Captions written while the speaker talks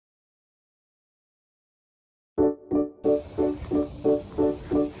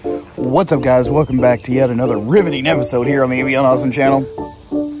What's up, guys? Welcome back to yet another riveting episode here on the Avion Awesome channel.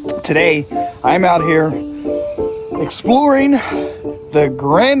 Today, I'm out here exploring the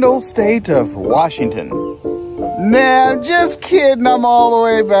grand old state of Washington. Nah, just kidding. I'm all the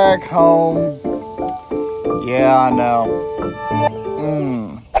way back home. Yeah, I know.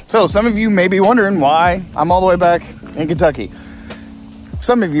 So, some of you may be wondering why I'm all the way back in Kentucky.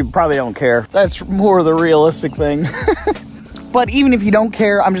 Some of you probably don't care. That's more the realistic thing. But even if you don't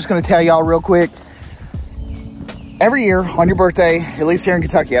care, I'm just going to tell y'all real quick. Every year on your birthday, at least here in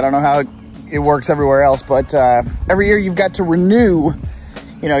Kentucky, I don't know how it works everywhere else, but every year you've got to renew,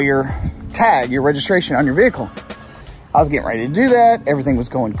 your tag, your registration on your vehicle. I was getting ready to do that. Everything was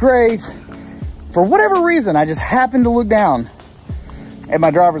going great. For whatever reason, I just happened to look down at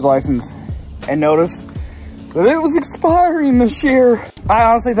my driver's license and noticed that it was expiring this year. I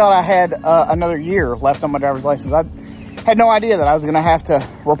honestly thought I had another year left on my driver's license. I had no idea that I was gonna have to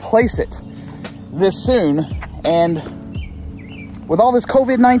replace it this soon. And with all this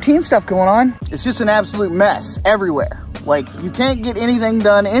COVID-19 stuff going on, it's just an absolute mess everywhere. Like, you can't get anything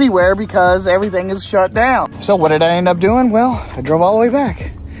done anywhere because everything is shut down. So what did I end up doing? Well, I drove all the way back.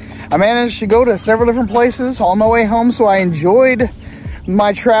 I managed to go to several different places on my way home, so I enjoyed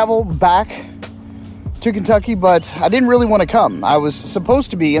my travel back to Kentucky, but I didn't really want to come. I was supposed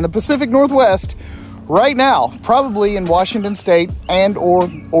to be in the Pacific Northwest right now, probably in Washington State and or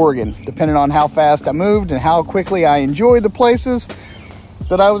Oregon, depending on how fast I moved and how quickly I enjoyed the places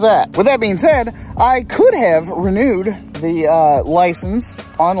that I was at. With that being said, I could have renewed the license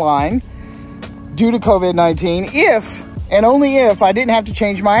online due to COVID-19 if and only if I didn't have to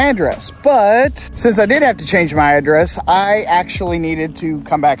change my address. But since I did have to change my address, I actually needed to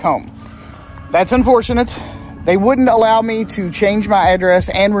come back home. That's unfortunate. They wouldn't allow me to change my address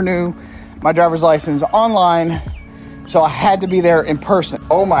and renew my driver's license online, so I had to be there in person.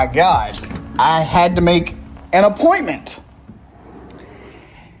 Oh my God, I had to make an appointment.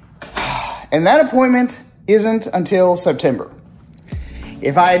 And that appointment isn't until September.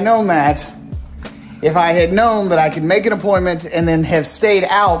 If I had known that, if I had known that I could make an appointment and then have stayed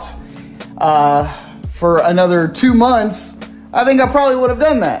out for another 2 months, I think I probably would have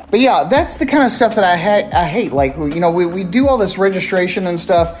done that. But yeah, that's the kind of stuff that I hate. Like, we do all this registration and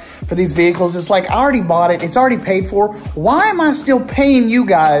stuff for these vehicles. It's like, I already bought it. It's already paid for. Why am I still paying you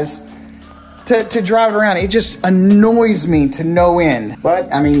guys to drive it around? It just annoys me to no end.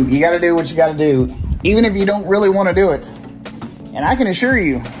 But, I mean, you got to do what you got to do, even if you don't really want to do it. And I can assure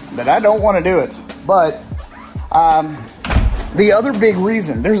you that I don't want to do it. But the other big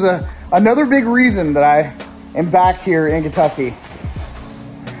reason, there's another big reason that I am back here in Kentucky.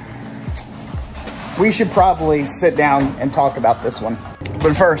 We should probably sit down and talk about this one.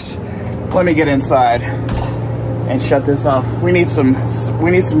 But first, let me get inside and shut this off. We need some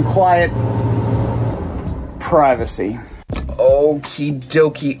quiet privacy. Okie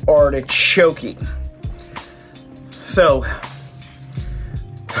dokie artichoke. So,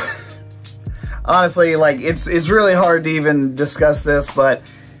 honestly, like, it's really hard to even discuss this, but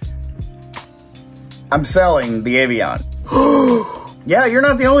I'm selling the Avion. Yeah, you're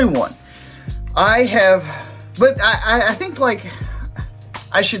not the only one. I have, but I think, like,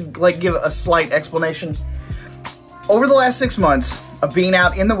 I should, like, give a slight explanation. Over the last 6 months of being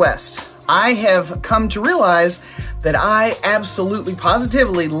out in the West, I have come to realize that I absolutely,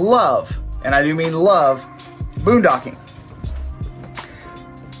 positively love, and I do mean love, boondocking.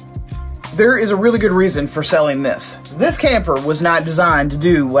 There is a really good reason for selling this. This camper was not designed to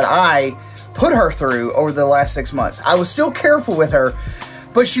do what I put her through over the last 6 months. I was still careful with her,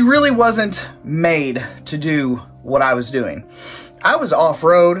 but she really wasn't made to do what I was doing. I was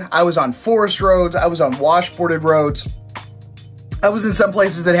off-road, I was on forest roads, I was on washboarded roads. I was in some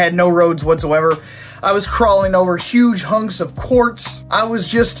places that had no roads whatsoever. I was crawling over huge hunks of quartz. I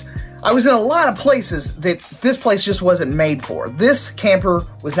was in a lot of places that this place just wasn't made for. This camper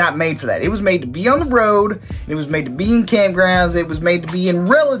was not made for that. It was made to be on the road. It was made to be in campgrounds. It was made to be in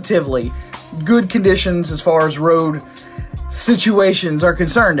relatively good conditions as far as road situations are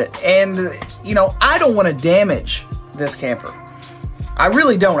concerned. And, I don't want to damage this camper. I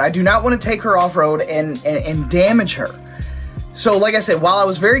really don't. I do not want to take her off-road and damage her. So, like I said, while I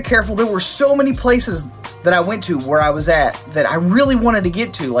was very careful, there were so many places that I went to where I was at that I really wanted to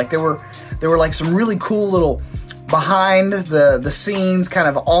get to. Like, there were like some really cool little behind the scenes, kind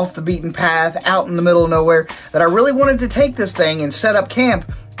of off the beaten path, out in the middle of nowhere, that I really wanted to take this thing and set up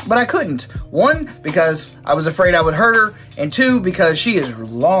camp, but I couldn't. One, because I was afraid I would hurt her, and two, because she is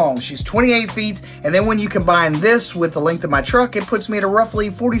long. She's 28 feet, and then when you combine this with the length of my truck, it puts me at a roughly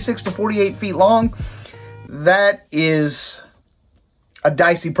 46 to 48 feet long. That is a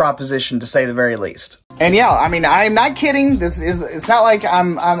dicey proposition, to say the very least. And yeah, I mean, I'm not kidding. It's not like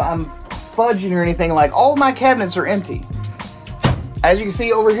I'm fudging or anything. Like, all of my cabinets are empty. As you can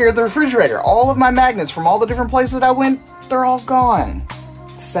see over here at the refrigerator, all of my magnets from all the different places that I went, they're all gone.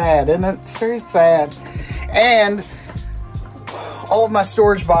 Sad, isn't it? It's very sad. And all of my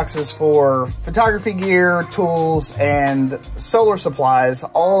storage boxes for photography gear, tools, and solar supplies,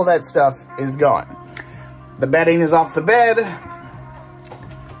 all of that stuff is gone. The bedding is off the bed.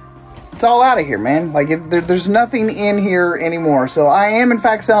 It's all out of here, man. Like, there's nothing in here anymore. So I am, in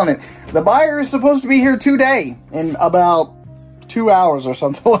fact, selling it. The buyer is supposed to be here today in about 2 hours or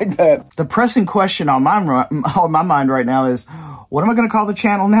something like that. The pressing question on my mind right now is, what am I going to call the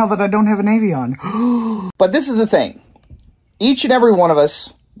channel now that I don't have an Avion? But this is the thing. Each and every one of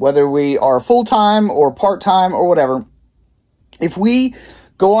us, whether we are full-time or part-time or whatever, if we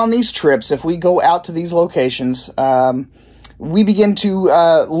go on these trips, if we go out to these locations, we begin to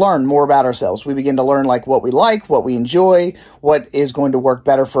learn more about ourselves. We begin to learn like what we enjoy, what is going to work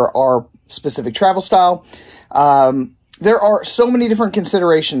better for our specific travel style. There are so many different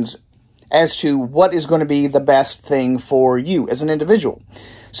considerations as to what is going to be the best thing for you as an individual.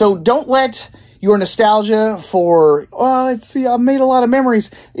 So don't let your nostalgia for, oh, I made a lot of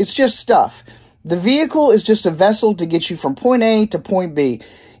memories. It's just stuff. The vehicle is just a vessel to get you from point A to point B.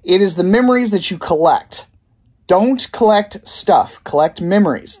 It is the memories that you collect. Don't collect stuff. Collect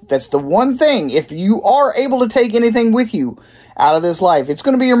memories. That's the one thing. If you are able to take anything with you out of this life, it's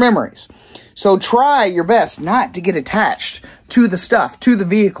going to be your memories. So try your best not to get attached to the stuff, to the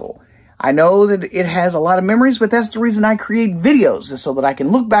vehicle. I know that it has a lot of memories, but that's the reason I create videos, is so that I can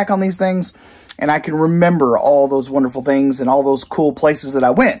look back on these things and I can remember all those wonderful things and all those cool places that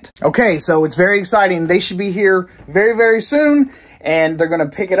I went. Okay, so it's very exciting. They should be here very, very soon, and they're going to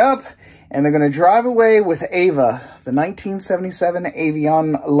pick it up, and they're going to drive away with Ava, the 1977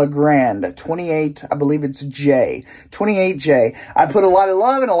 Avion Legrand 28, I believe it's J, 28J. I put a lot of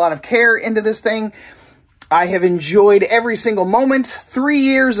love and a lot of care into this thing. I have enjoyed every single moment. 3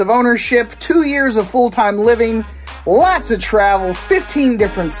 years of ownership, 2 years of full-time living, lots of travel, 15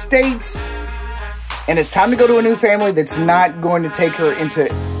 different states. And it's time to go to a new family that's not going to take her into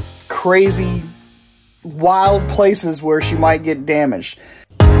crazy, wild places where she might get damaged.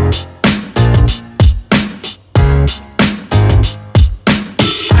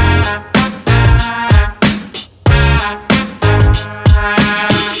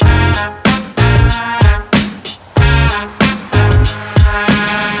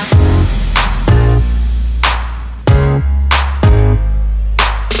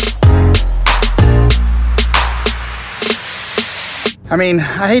 I mean,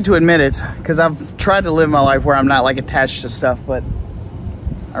 I hate to admit it, because I've tried to live my life where I'm not like attached to stuff, but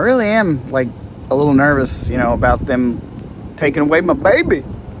I really am like a little nervous, you know, about them taking away my baby.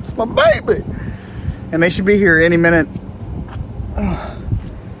 It's my baby. And they should be here any minute. I'm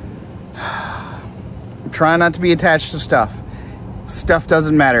trying not to be attached to stuff. Stuff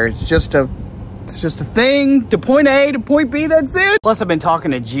doesn't matter. It's just a thing to point A to point B, that's it. Plus, I've been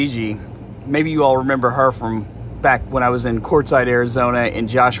talking to Gigi. Maybe you all remember her from back when I was in Quartzsite, Arizona, in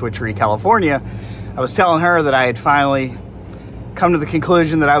Joshua Tree, California. I was telling her that I had finally come to the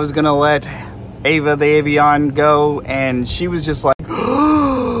conclusion that I was gonna let Ava, the Avion, go, and she was just like,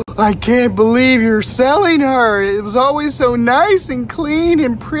 oh, I can't believe you're selling her. It was always so nice and clean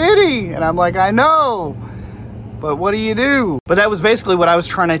and pretty. And I'm like, I know, but what do you do? But that was basically what I was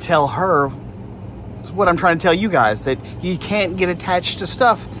trying to tell her. It's what I'm trying to tell you guys, that you can't get attached to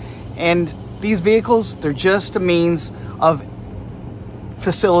stuff. And these vehicles, they're just a means of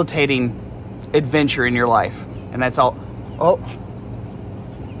facilitating adventure in your life. And that's all. Oh,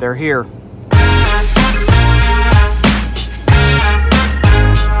 they're here.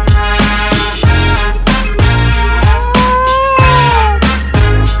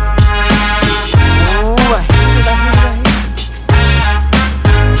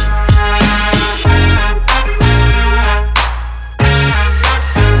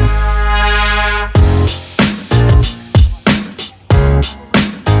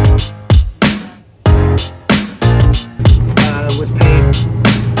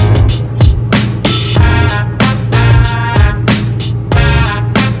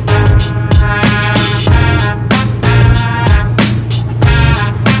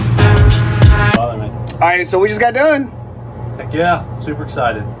 Alright, so we just got done. Heck yeah, super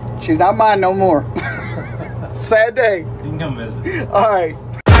excited. She's not mine no more. Sad day. You can come visit. Alright.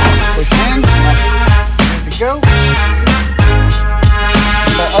 Push in. Good to go.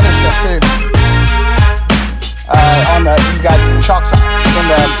 The other stuff too. On the, you got chalk signs from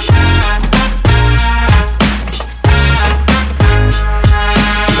the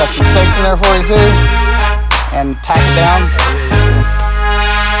there for you too, and tack it down.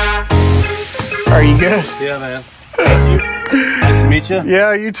 Are you good? Yeah, man. Nice to meet you.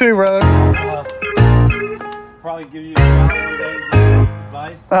 Yeah, you too, brother. Probably give you a shot one day,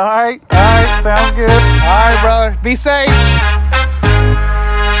 advice. All right, sounds good. All right, brother, be safe.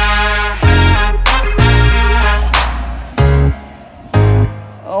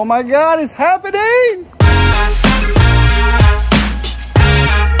 Oh my God, it's happening!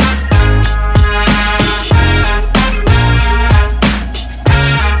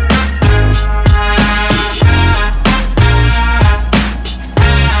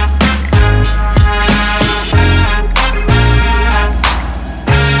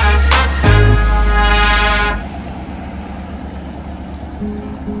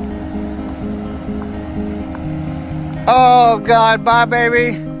 Oh God, bye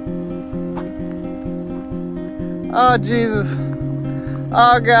baby. Oh Jesus.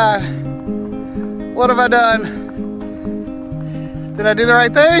 Oh God. What have I done? Did I do the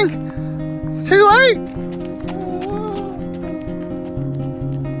right thing? It's too late.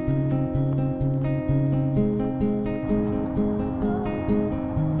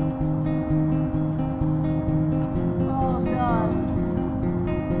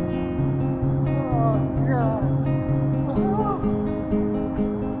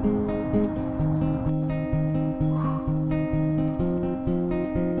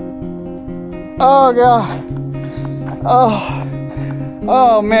 Oh God.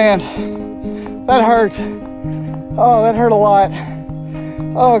 Oh man. That hurt. Oh, that hurt a lot.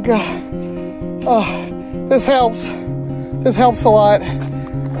 Oh God. Oh, this helps. This helps a lot.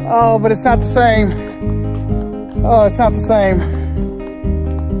 Oh, but it's not the same. Oh, it's not the same.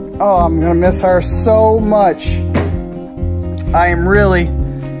 Oh, I'm gonna miss her so much. I am really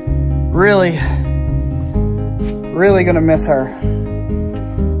gonna miss her.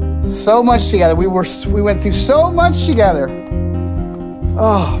 So much together. We went through so much together.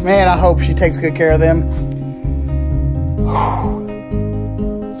 Oh man, I hope she takes good care of them.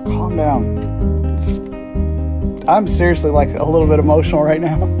 Just calm down. I'm seriously like a little bit emotional right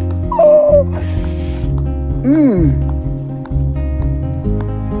now.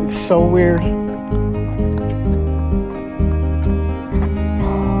 It's so weird.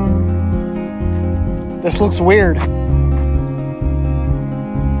 This looks weird.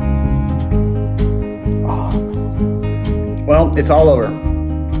 Well, it's all over.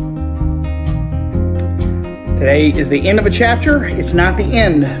 Today is the end of a chapter. It's not the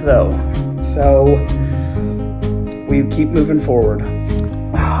end, though. So, we keep moving forward.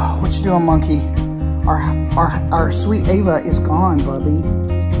 Oh, what you doing, monkey? Our sweet Ava is gone, Bubby.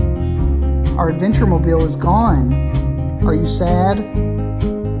 Our adventure mobile is gone. Are you sad?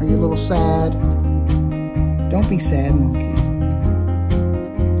 Are you a little sad? Don't be sad, monkey.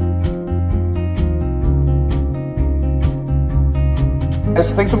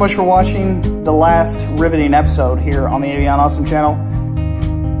 Guys, thanks so much for watching the last riveting episode here on the Avion Awesome channel.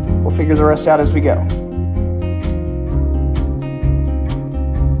 We'll figure the rest out as we go.